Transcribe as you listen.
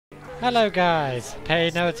Hello guys, pay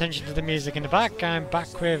no attention to the music in the back, I'm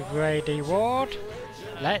back with Grady Ward.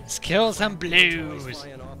 Let's kill some blues!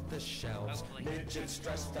 Midgets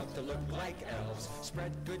dressed up to look like elves.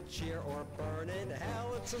 Spread good cheer or burn in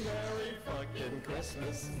hell. It's a merry fucking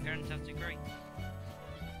Christmas. Parents have to agree.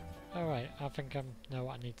 Alright, I think I know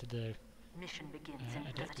what I need to do. Mission begins in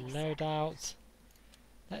Edit 30 loadout.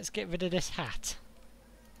 Let's get rid of this hat.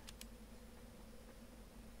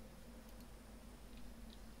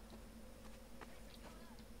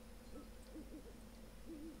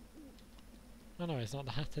 Oh no, it's not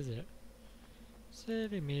the hat, is it?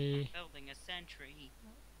 Silly me. Building a sentry.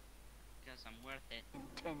 Because I'm worth it. In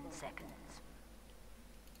 10 seconds.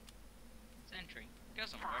 Sentry.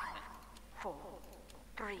 Because I'm worth it. 4,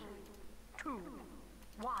 3, 2,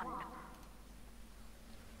 1.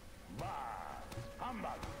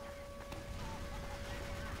 Humbug.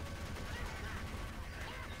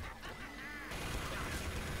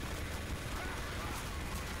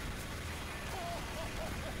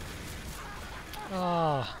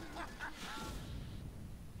 Oh,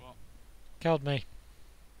 What? killed me.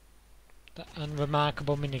 The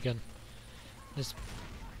unremarkable minigun. This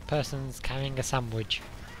person's carrying a sandwich.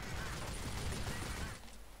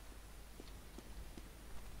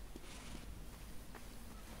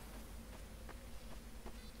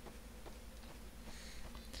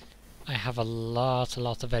 I have a lot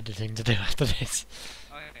of editing to do after this.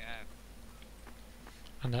 Oh yeah.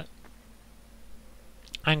 And that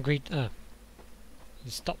angry. You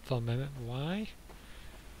stopped for a moment. Why?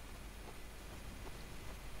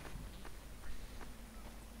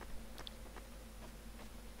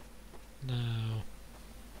 No.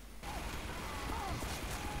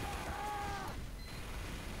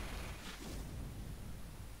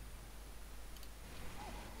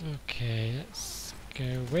 Okay, let's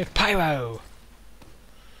go with Pyro!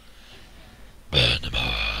 Burn them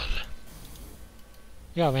all!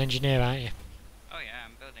 You're an engineer, aren't you? Oh yeah,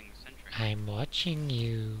 I'm building a sentry. I'm watching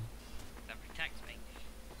you. That protects me.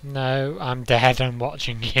 No, I'm dead and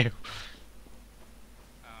watching you.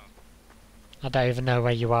 Oh. I don't even know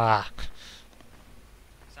where you are.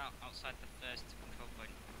 It's outside the first control point.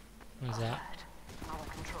 Where's that? Our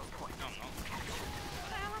control point. No, I'm not. What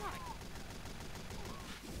the hell am I?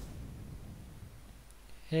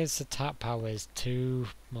 His attack power is too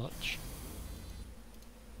much.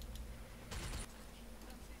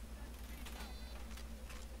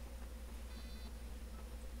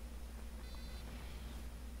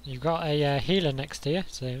 You've got a healer next to you,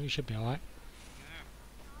 so you should be alright. Yeah.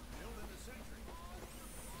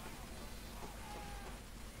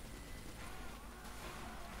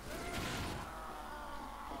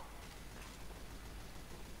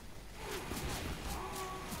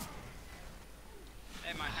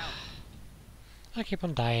 They might help. I keep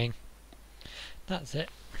on dying. That's it.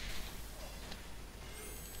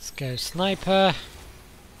 Let's go sniper.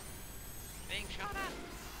 Being shot at.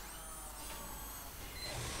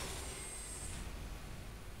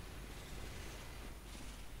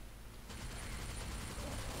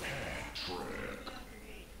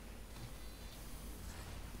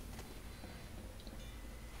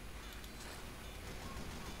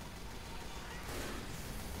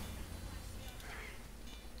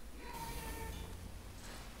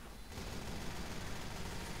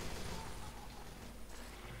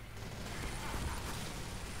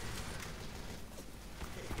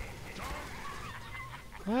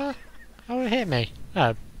 What? How did it hit me?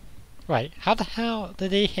 Oh. Wait, how the hell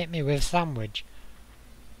did he hit me with sandwich?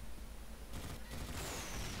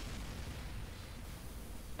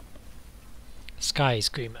 Sky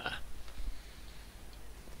Screamer.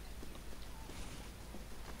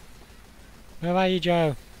 Where are you,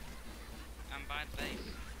 Joe? I'm by the base.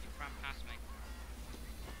 You ran past me.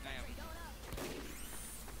 No, you haven't.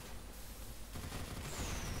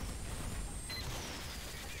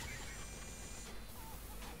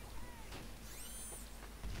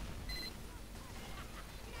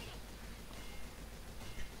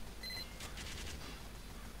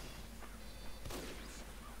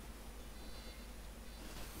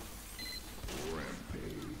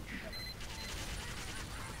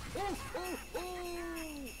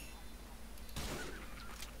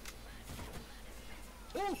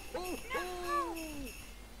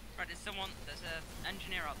 Right, there's an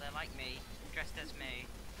engineer out there like me, dressed as me,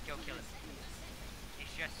 go kill him. He's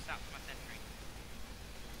just sat for my sentry.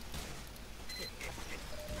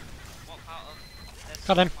 What part of there's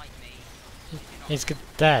Got him. someone like me? do you not- He's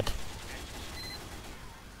dead.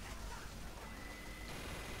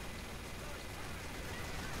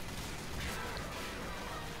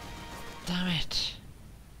 Damn it.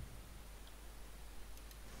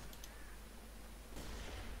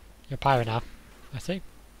 You're a pirate now. I see. You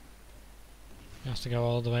have to go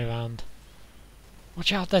all the way around.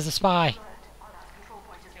 Watch out, there's a spy!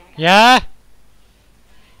 Yeah?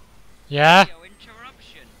 Yeah? Video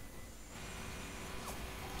interruption.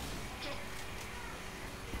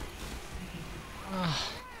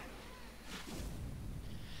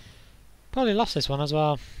 Probably lost this one as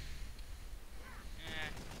well. Yeah,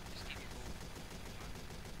 just keep it cool.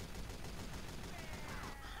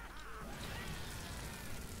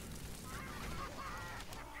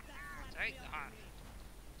 Take that.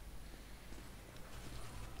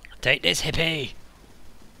 Take this, hippie!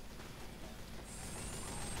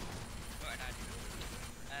 What did I do?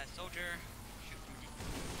 Soldier, shoot.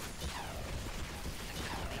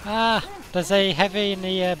 Ah! There's a heavy in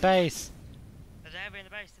the base. There's a heavy in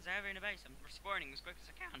the base, there's a heavy in the base. I'm respawning as quick as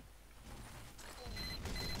I can.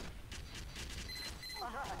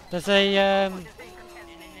 There's a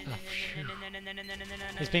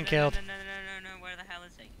He's been killed. No, where the hell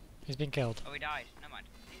is he? He's been killed. Oh, he died. Never mind.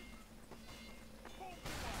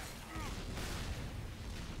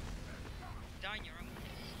 Die in your own.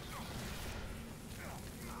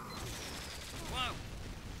 Whoa!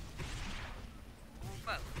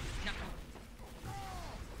 Whoa! No.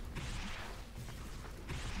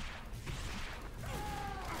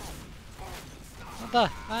 What the?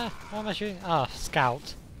 Ah, what am I shooting? Ah,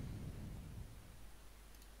 scout.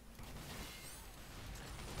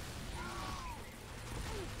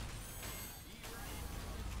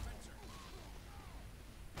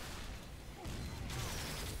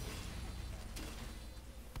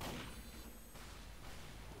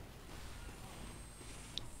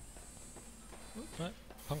 Right,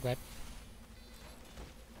 I'm glad.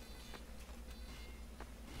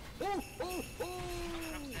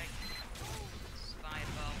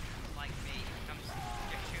 Spyball, like me, comes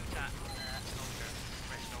just shoot at soldier,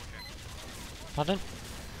 red soldier. Pardon?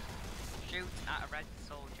 Shoot at a red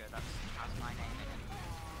soldier that has my name in it.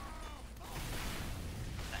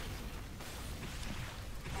 Thanks.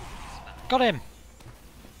 Got him!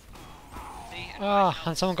 See, Ah,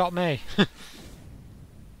 and someone got me.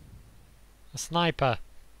 A sniper.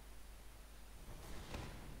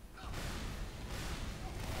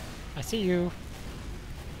 I see you.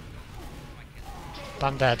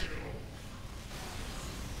 I'm dead.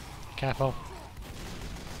 Careful.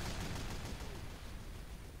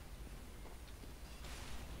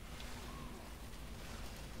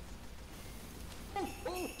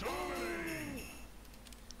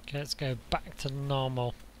 Okay, let's go back to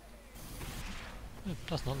normal. Oh,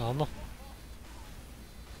 that's not normal.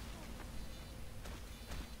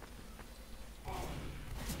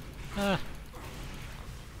 Ah.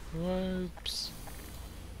 Whoops.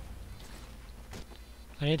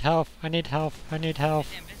 I need health, I need health, I need health.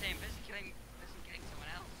 Busy killing someone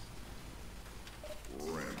else.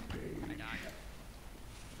 Rampage. I died.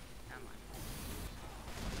 Come on.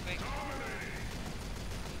 Quick.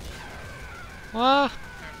 Ah! I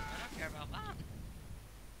don't care about that.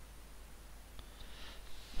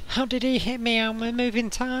 How did he hit me on a moving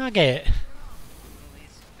target? Well,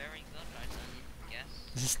 he's very good, I guess.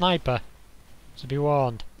 It's a sniper, so be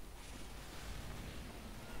warned.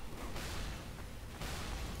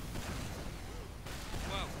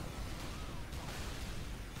 Whoa.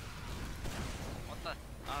 What the?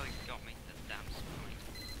 Oh, he got me. The damn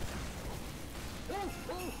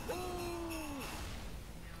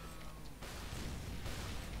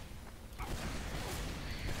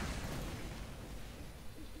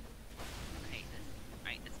I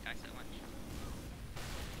hate this guy so much.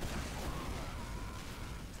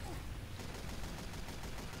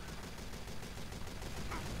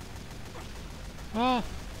 Oh!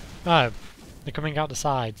 Oh, they're coming out the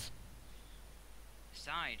sides.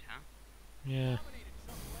 Side, huh? Yeah.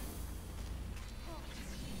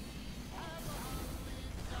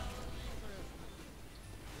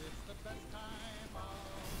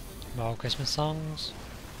 More Christmas songs.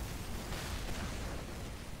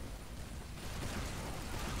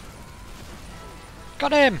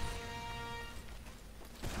 Got him!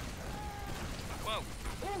 Whoa!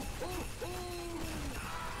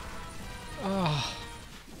 Oh,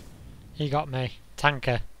 he got me.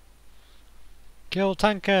 Tanker. Kill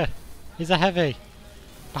tanker! He's a heavy.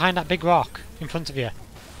 Behind that big rock in front of you. In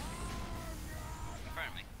front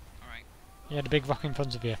of me. Alright. Yeah, the big rock in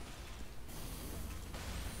front of you.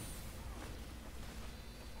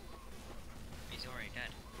 He's already dead.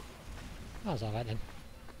 That was alright then.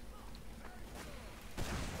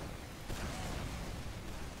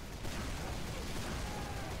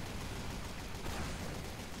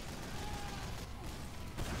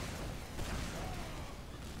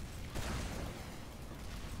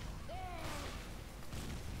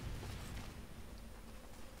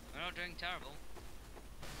 not doing terrible.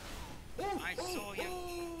 I saw you.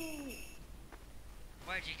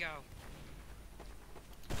 Where'd you go?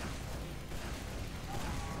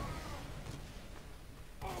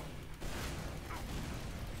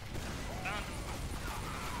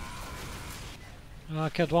 Oh, I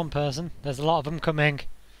killed one person. There's a lot of them coming.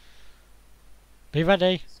 Be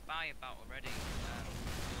ready. Spy about already.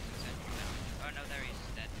 Oh no, there he is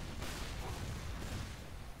dead.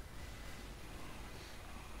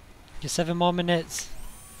 Just 7 more minutes.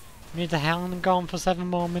 We need to hang on for 7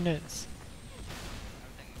 more minutes.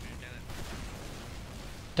 I don't think we're gonna do it.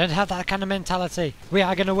 Don't have that kind of mentality. We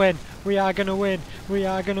are gonna win. We are gonna win. We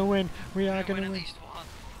are gonna win. We are gonna Win at win. least one.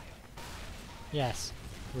 Yes,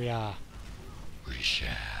 we are. We shall.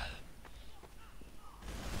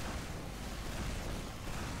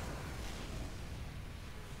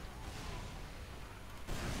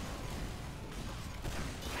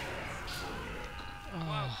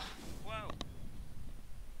 Whoa. Whoa.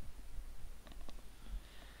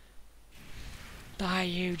 Die,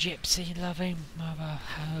 you gypsy loving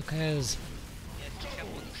motherfuckers. Yes, I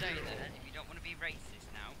wouldn't say that if you don't want to be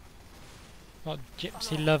racist now. What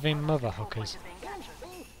gypsy loving Control motherfuckers? point is being captured.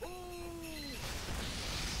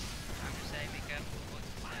 I'm just saying, be careful what you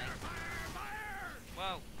say.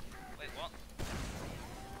 Whoa. Wait, what?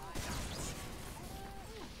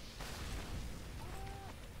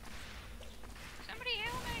 Somebody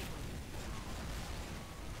help me!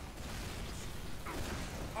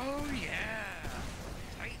 Oh yeah!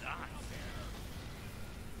 Take that!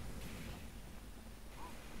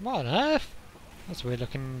 What on earth? That's a weird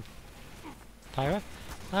looking pirate.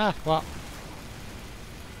 Ah, what?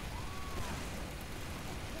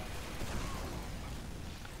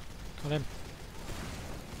 Got him.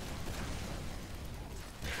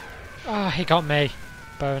 Ah, he got me.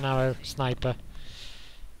 Bow and arrow, sniper.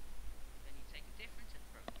 Then you take a different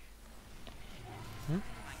approach. Hmm?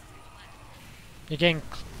 Like to the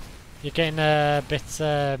left. You're getting a bit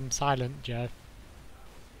silent, Joe.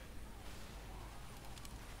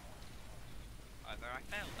 Either I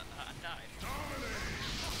failed at that and died.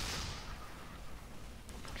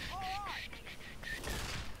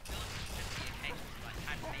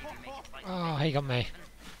 Oh, he got me.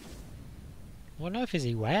 What on earth is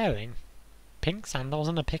he wearing? Pink sandals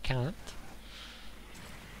and a pickaxe?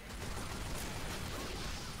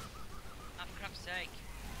 Oh, for crap's sake.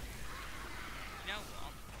 You know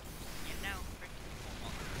what? You know freaking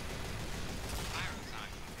what? Fire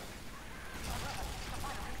time. The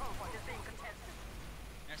final control point is being contested.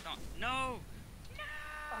 No, it's not. No!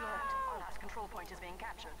 Alert. Our last control point is being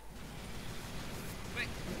captured. Quick!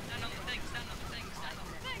 Stand on the thing, stand on the thing, stand on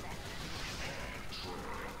the thing!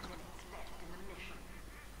 Minutes left in the mission.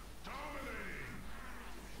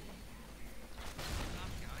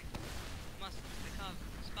 That guy must become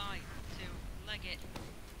spy to leg it.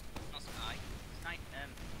 Not spy.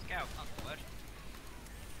 Scout, that's the word.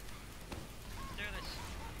 Do this.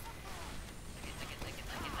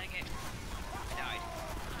 Leg it. I died.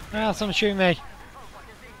 Ah, someone shooting me.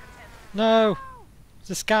 No! It's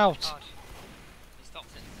a scout. God. He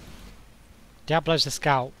stopped it. Diablo's a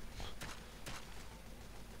scout.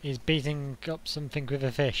 He's beating up something with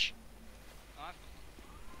a fish. Oh, I've got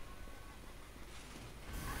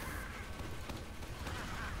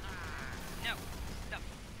one. No! Stop!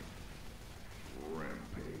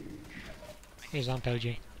 He's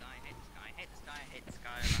rampaging. I hate this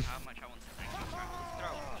guy, I don't know how much I want to actually try to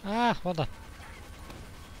throw. Ah, what the?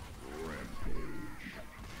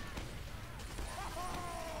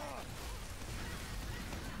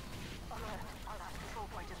 Alert. Our last control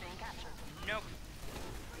point is being captured. Nope.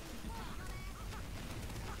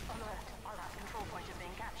 Alert. Our last control point is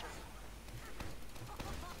being captured.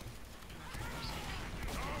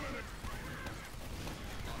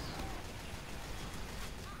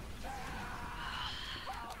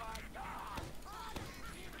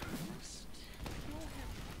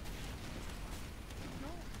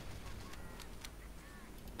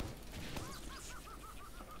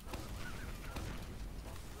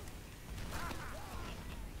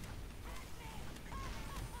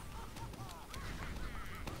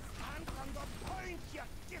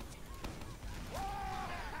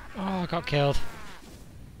 Oh, I got killed.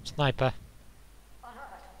 Sniper. Alert.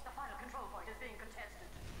 The final control point is being contested.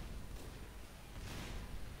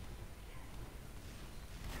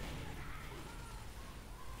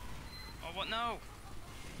 Oh, what? No!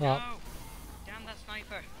 What? No! Damn that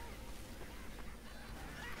sniper!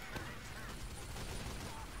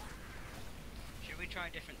 Should we try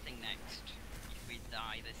a different thing next? If we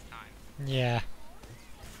die this time. Yeah.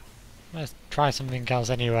 Let's try something else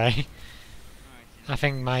anyway. Alright, I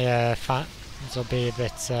think my This will be a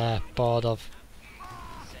bit bored of.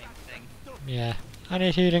 Same thing. Yeah. I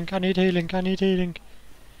need healing, I need healing, I need healing.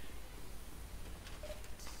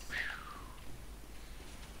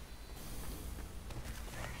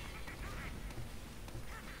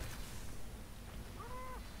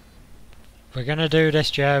 We're gonna do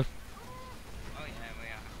this, Joe. Oh yeah, we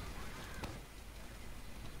are.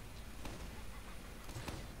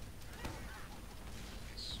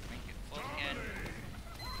 Let's make it full again.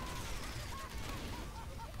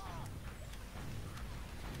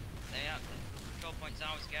 They are. Control point's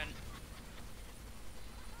ours again.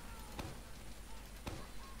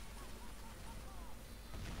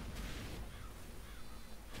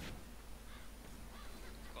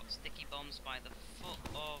 Got sticky bombs by the foot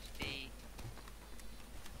of the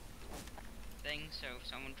thing, so if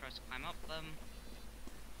someone tries to climb up them,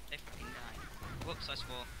 they fucking die. Whoops, I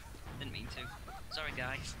swore. Didn't mean to. Sorry,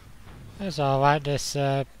 guys. It's alright, this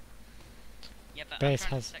Yeah, but base I'm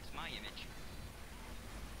trying has... to protect my image.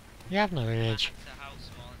 You have no image. No matter how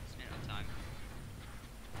small at this minute of time.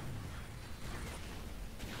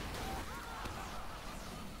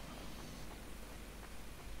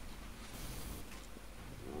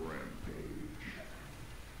 Rampage.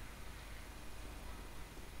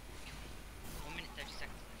 1 minute 30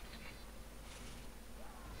 seconds.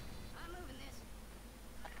 I'm moving this.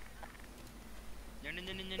 No, no,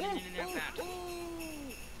 no, no, no, no, no, no, no, bad.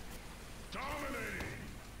 Dominating.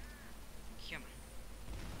 Come on.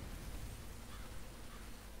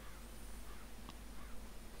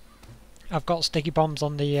 I've got sticky bombs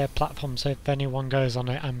on the platform, so if anyone goes on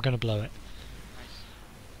it, I'm gonna blow it. Nice.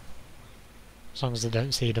 As long as they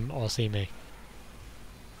don't see them or see me.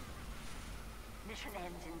 Mission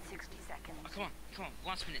ends in 60 seconds. Oh, come on, come on,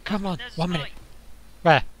 last minute. Come on, There's 1 Spy. minute.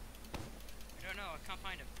 Where? I don't know, I can't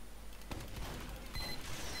find him.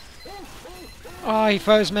 Oh, he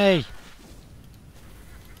froze me!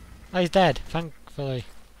 Oh, he's dead, thankfully.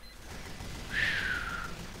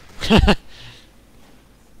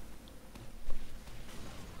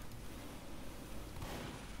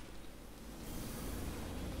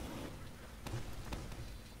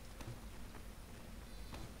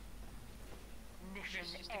 Mission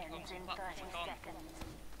Sticky ends bombs in on 30 platform, come on. seconds.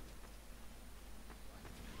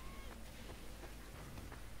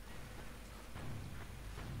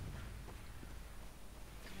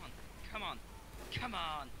 Come on, come on, come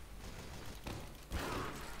on!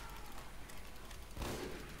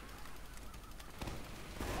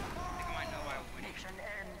 I think I might know why I'm winning. Mission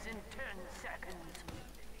ends in 10 seconds.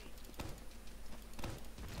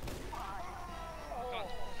 Come on,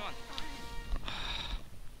 come on.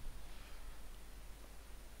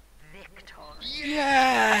 Victory. Yay!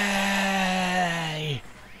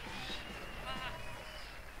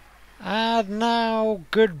 And now,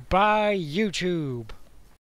 goodbye YouTube.